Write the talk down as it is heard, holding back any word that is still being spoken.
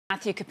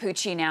Matthew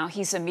Cappucci now.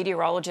 He's a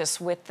meteorologist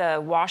with the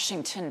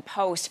Washington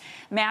Post.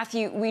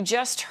 Matthew, we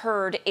just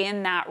heard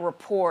in that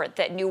report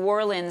that New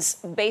Orleans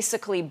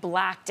basically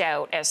blacked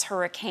out as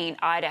Hurricane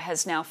Ida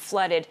has now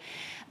flooded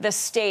the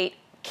state.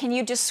 Can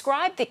you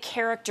describe the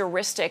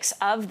characteristics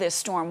of this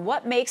storm?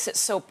 What makes it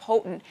so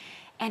potent?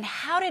 And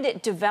how did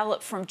it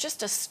develop from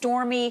just a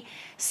stormy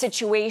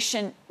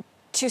situation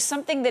to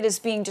something that is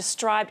being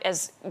described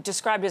as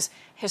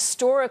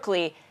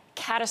historically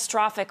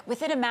catastrophic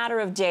within a matter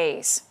of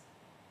days?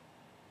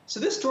 So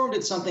this storm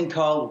did something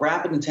called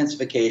rapid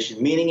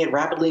intensification, meaning it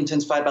rapidly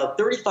intensified about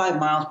 35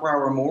 miles per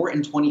hour or more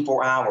in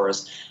 24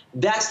 hours.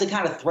 That's the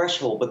kind of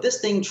threshold, but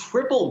this thing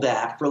tripled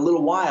that for a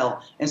little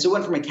while, and so it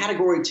went from a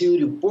Category 2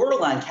 to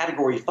borderline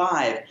Category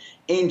 5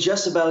 in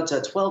just about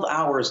 12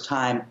 hours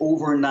time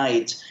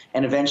overnight,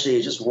 and eventually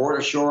it just roared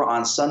ashore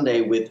on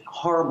Sunday with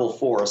horrible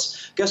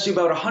force. Gusts to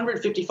about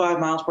 155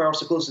 miles per hour,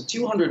 so close to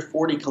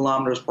 240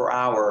 kilometers per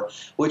hour,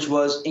 which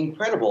was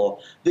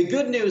incredible. The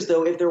good news,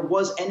 though, if there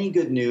was any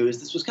good news,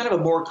 this was kind of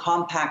a more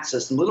compact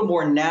system, a little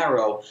more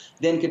narrow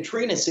than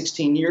Katrina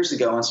 16 years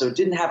ago, and so it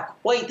didn't have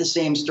quite the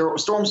same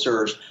storm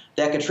surge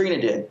that Katrina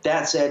did.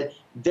 That said,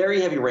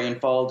 very heavy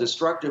rainfall,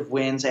 destructive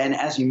winds, and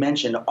as you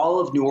mentioned,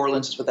 all of New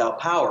Orleans is without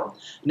power.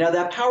 Now,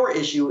 that power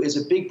issue is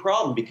a big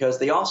problem because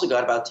they also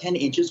got about 10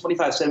 inches,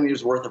 25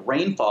 centimeters worth of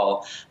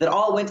rainfall that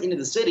all went into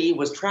the city,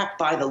 was trapped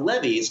by the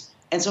levees,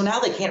 and so now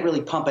they can't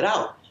really pump it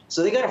out.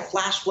 So they got a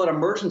flash flood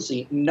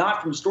emergency,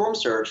 not from storm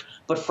surge,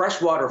 but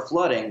freshwater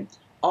flooding.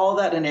 All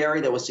that in an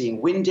area that was seeing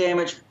wind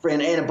damage,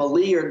 and a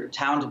beleaguered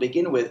town to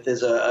begin with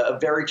is a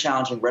very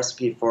challenging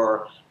recipe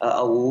for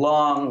a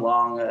long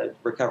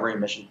recovery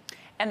mission.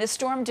 And the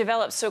storm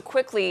developed so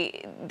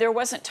quickly, there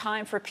wasn't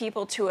time for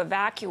people to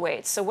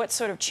evacuate. So what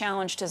sort of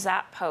challenge does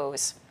that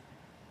pose?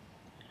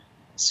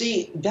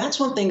 See, that's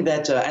one thing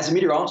that, as a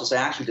meteorologist, I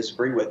actually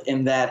disagree with,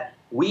 in that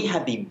we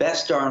had the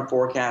best darn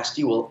forecast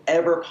you will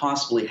ever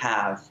possibly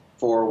have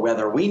for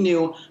weather. We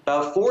knew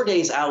about 4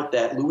 days out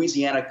that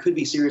Louisiana could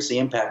be seriously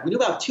impacted. We knew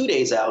about 2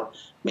 days out,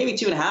 maybe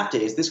 2.5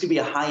 days, this could be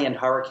a high-end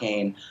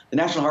hurricane. The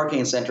National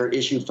Hurricane Center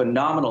issued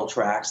phenomenal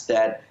tracks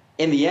that,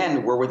 in the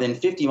end, were within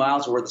 50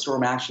 miles of where the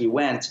storm actually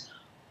went.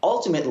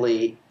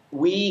 Ultimately,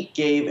 we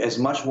gave as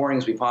much warning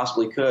as we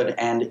possibly could,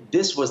 and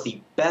this was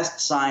the best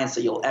science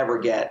that you'll ever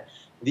get.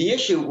 The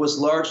issue was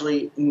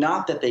largely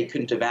not that they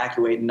couldn't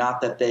evacuate, not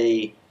that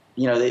they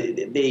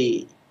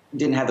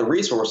didn't have the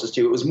resources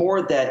to. It was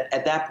more that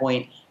at that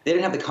point they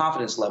didn't have the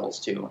confidence levels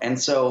to. And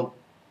so,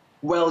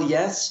 well,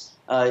 yes,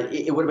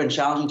 it would have been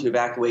challenging to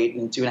evacuate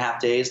in 2.5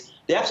 days.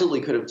 They absolutely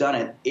could have done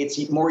it.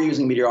 It's more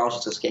using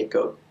meteorologists as a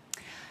scapegoat.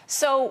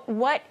 So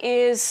what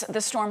is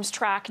the storm's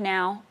track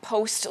now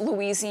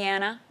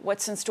post-Louisiana?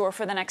 What's in store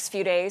for the next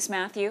few days,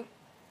 Matthew?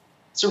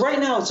 So right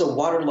now it's a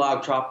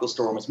waterlogged tropical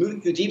storm. It's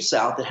moving through deep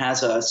south. It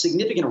has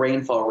significant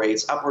rainfall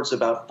rates, upwards of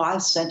about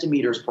 5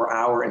 centimeters per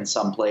hour in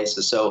some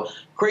places. So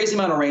crazy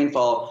amount of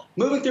rainfall.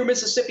 Moving through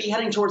Mississippi,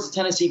 heading towards the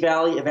Tennessee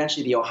Valley,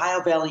 eventually the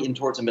Ohio Valley, and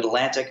towards the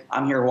Mid-Atlantic.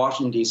 I'm here in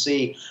Washington,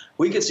 D.C.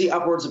 We could see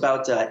upwards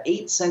about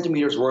 8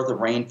 centimeters worth of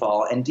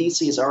rainfall, and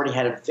D.C. has already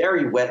had a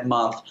very wet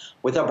month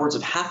with upwards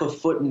of half a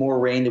foot more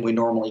rain than we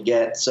normally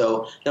get.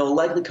 So that will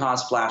likely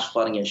cause flash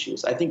flooding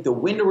issues. I think the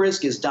wind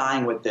risk is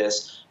dying with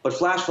this, but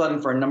flash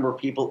flooding for a number of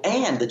people,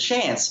 and the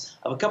chance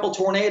of a couple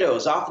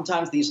tornadoes.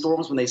 Oftentimes these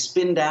storms, when they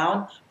spin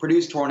down,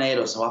 produce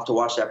tornadoes, so we'll have to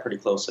watch that pretty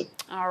closely.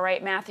 All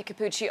right, Matthew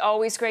Cappucci,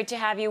 always great to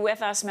have you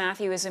with us.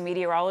 Matthew is a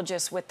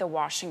meteorologist with the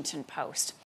Washington Post.